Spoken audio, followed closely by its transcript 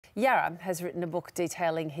Yarra has written a book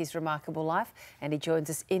detailing his remarkable life, and he joins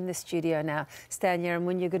us in the studio now. Stan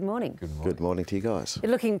Yarramunua, good morning. Good morning. Good morning to you guys.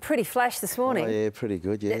 You're looking pretty flash this morning. Oh, yeah, pretty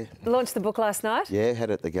good, yeah. Launched the book last night? Yeah, had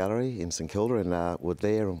it at the gallery in St Kilda, and we're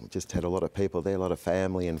there and just had a lot of people there, a lot of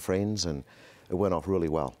family and friends, and it went off really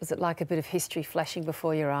well. Was it like a bit of history flashing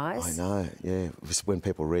before your eyes? I know, yeah. When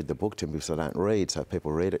people read the book to me, because I don't read, so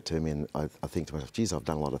people read it to me, and I think to myself, geez, I've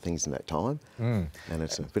done a lot of things in that time. And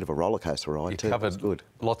it's a bit of a rollercoaster ride too. You covered good.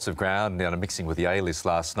 Lots of ground now, mixing with the A-list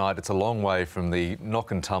last night. It's a long way from the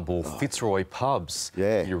knock and tumble Fitzroy pubs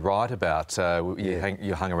you write about.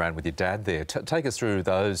 You hung around with your dad there. Take us through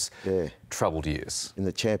those troubled years. In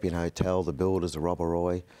the Champion Hotel, the builders, the Robber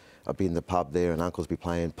Roy. I'd be in the pub there and uncles would be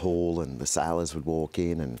playing pool and the sailors would walk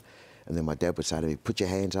in and then my dad would say to me, put your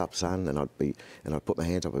hands up, son, and I'd put my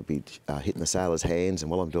hands up, I'd be hitting the sailors' hands,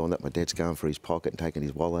 and while I'm doing that my dad's going for his pocket and taking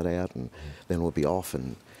his wallet out, and then we'll be off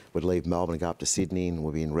and we'd leave Melbourne and go up to Sydney, and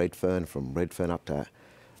we'll be in Redfern, from Redfern up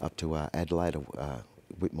to Adelaide,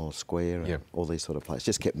 Whitmore Square, and all these sort of places.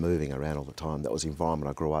 Just kept moving around all the time. That was the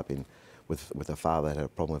environment I grew up in, with a father that had a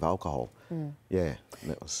problem with alcohol. Yeah,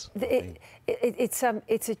 that was...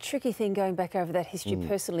 It's a tricky thing going back over that history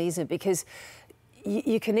personally, isn't it? Because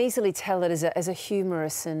you can easily tell it as a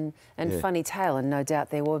humorous and funny tale, and no doubt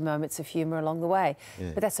there were moments of humour along the way.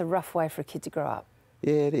 But that's a rough way for a kid to grow up.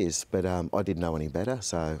 Yeah, it is, but I didn't know any better,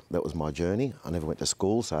 so that was my journey. I never went to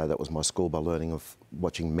school, so that was my school by learning of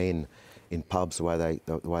watching men in pubs, the way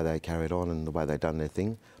they carried on and the way they done their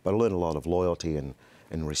thing. But I learned a lot of loyalty and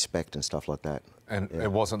respect and stuff like that. And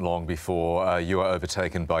it wasn't long before you were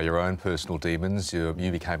overtaken by your own personal demons. You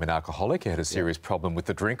became an alcoholic. You had a serious problem with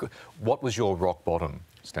the drink. What was your rock bottom,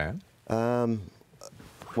 Stan? Well,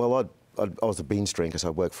 I was a binge drinker,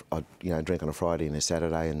 so I'd drink on a Friday and a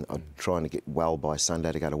Saturday, and I'd trying to get well by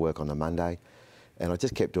Sunday to go to work on the Monday. And I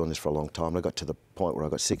just kept doing this for a long time. I got to the point where I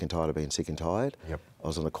got sick and tired of being sick and tired. I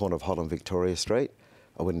was on the corner of Holland Victoria Street.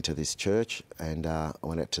 I went into this church, and I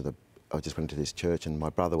just went into this church, and my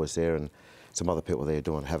brother was there and some other people there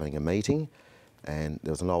having a meeting, and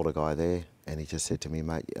there was an older guy there, and he just said to me,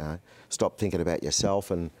 mate, stop thinking about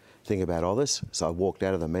yourself and think about others. So I walked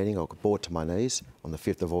out of the meeting, I got brought to my knees on the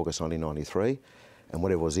 5th of August 1993, and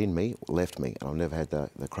whatever was in me left me, and I've never had the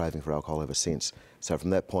craving for alcohol ever since. So from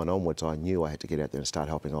that point onwards, I knew I had to get out there and start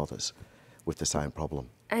helping others with the same problem.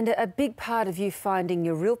 And a big part of you finding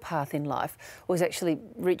your real path in life was actually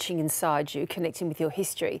reaching inside you, connecting with your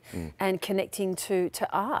history and connecting to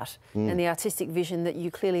art and the artistic vision that you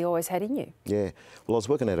clearly always had in you. Yeah. Well, I was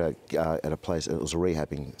working at a place, it was a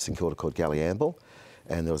rehab in St Kilda called Galliamble,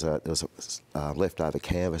 and there was leftover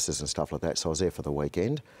canvases and stuff like that, so I was there for the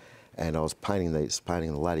weekend, and I was painting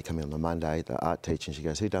the lady coming on the Monday, the art teacher, and she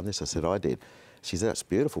goes, who done this? I said, I did. She said, that's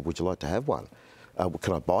beautiful, would you like to have one?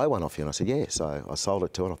 Can I buy one off you? And I said, yeah. So I sold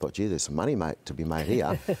it to her, and I thought, gee, there's some money, mate, to be made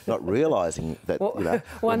here. Not realising that,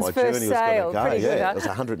 where my journey was going to go. It was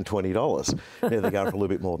 $120. Now they're going for a little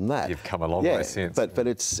bit more than that. You've come a long way since. But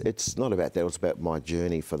it's not about that. It was about my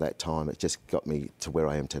journey for that time. It just got me to where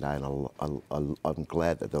I am today, and I'm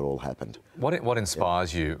glad that all happened. What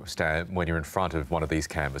inspires you, Stan, when you're in front of one of these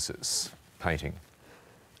canvases, painting?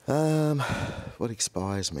 What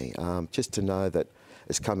inspires me? Just to know that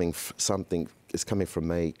it's coming from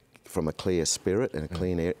me, from a clear spirit and a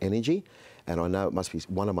clean energy, and I know it must be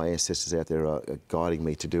one of my ancestors out there are guiding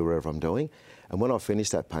me to do whatever I'm doing. And when I finish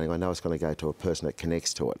that painting, I know it's going to go to a person that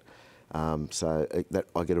connects to it. So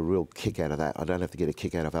I get a real kick out of that. I don't have to get a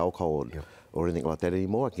kick out of alcohol or anything like that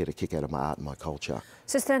anymore. I can get a kick out of my art and my culture.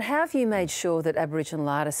 So Stan, how have you made sure that Aboriginal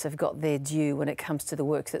artists have got their due when it comes to the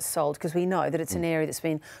work that's sold? Because we know that it's an area that's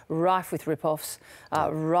been rife with rip-offs,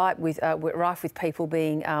 rife with people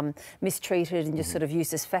being mistreated and just sort of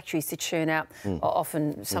used as factories to churn out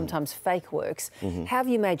often sometimes fake works. How have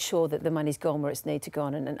you made sure that the money's gone where it's needed to go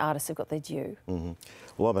and artists have got their due?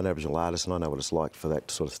 Well, I'm an Aboriginal artist, and I know what it's like for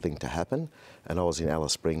that sort of thing to happen. And I was in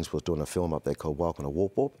Alice Springs, was doing a film up there called Welcome to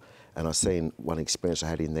Warp Warp, and I seen one experience I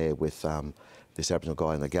had in there with this Aboriginal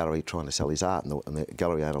guy in the gallery trying to sell his art, and the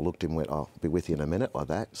gallery owner looked at him and went, I'll be with you in a minute, like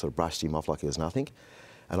that, sort of brushed him off like he was nothing.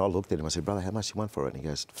 And I looked at him, I said, brother, how much do you want for it? And he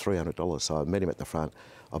goes, $300. So I met him at the front.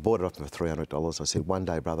 I bought it off him for $300. I said, one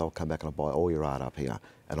day, brother, I'll come back and I'll buy all your art up here.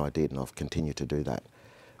 And I did, and I've continued to do that.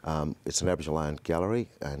 It's an Aboriginal-owned gallery,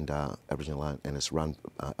 and and it's run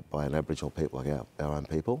by an Aboriginal people, like our own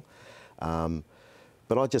people.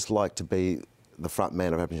 But I just like to be the front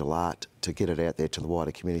man of Aboriginal art, to get it out there to the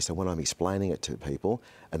wider community. So when I'm explaining it to people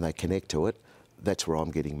and they connect to it, that's where I'm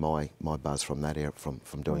getting my buzz from that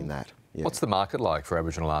from doing that. Yeah. What's the market like for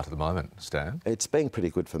Aboriginal art at the moment, Stan? It's been pretty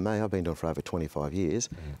good for me. I've been doing it for over 25 years,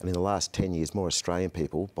 and in the last 10 years, more Australian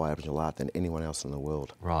people buy Aboriginal art than anyone else in the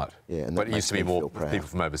world. Right. Yeah, and but it used to be more people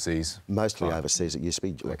from overseas? Mostly overseas. It used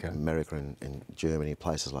to be like America and Germany,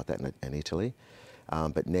 places like that, and Italy.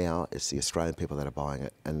 But now it's the Australian people that are buying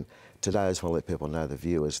it. And today I just want to let people know, the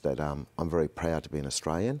viewers, that I'm very proud to be an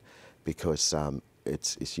Australian, because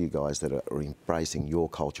it's you guys that are embracing your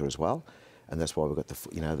culture as well. And that's why we've got the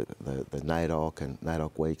NAIDOC and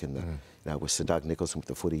NAIDOC Week, and with Sir Doug Nicholson with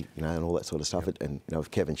the footy, and all that sort of stuff. And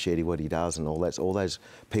with Kevin Shetty, what he does, and all that. All those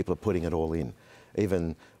people are putting it all in.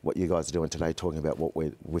 Even what you guys are doing today, talking about what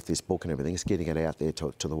we're with this book and everything, is getting it out there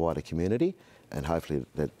to the wider community, and hopefully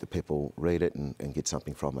that the people read it and get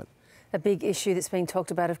something from it. A big issue that's being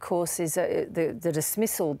talked about, of course, is the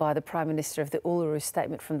dismissal by the Prime Minister of the Uluru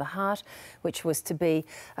Statement from the Heart, which was to be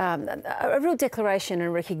a real declaration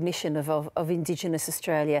and recognition of Indigenous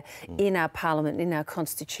Australia in our Parliament, in our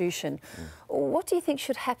Constitution. What do you think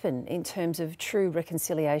should happen in terms of true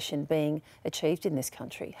reconciliation being achieved in this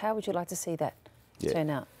country? How would you like to see that turn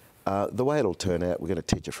out? The way it'll turn out, we're going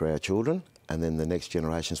to teach it for our children, and then the next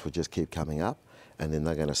generations will just keep coming up, and then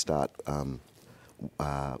they're going to start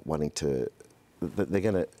wanting to,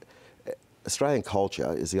 Australian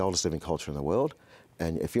culture is the oldest living culture in the world,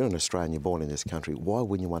 and if you're an Australian, you're born in this country, why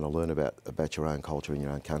wouldn't you want to learn about your own culture in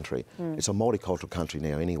your own country? It's a multicultural country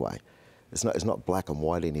now anyway. It's not black and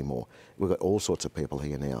white anymore. We've got all sorts of people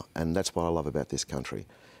here now, and that's what I love about this country.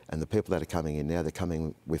 And the people that are coming in now, they're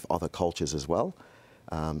coming with other cultures as well,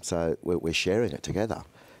 so we're sharing it together.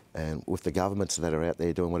 And with the governments that are out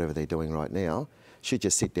there doing whatever they're doing right now, should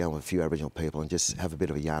just sit down with a few Aboriginal people and just have a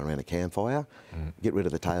bit of a yarn around a campfire, get rid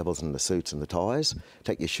of the tables and the suits and the ties,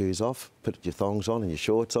 take your shoes off, put your thongs on and your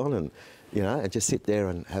shorts on, and and just sit there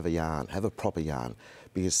and have a yarn, have a proper yarn,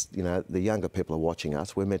 because the younger people are watching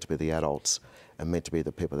us. We're meant to be the adults and meant to be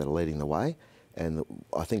the people that are leading the way, and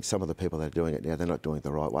I think some of the people that are doing it now, they're not doing it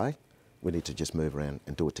the right way. We need to just move around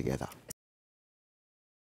and do it together.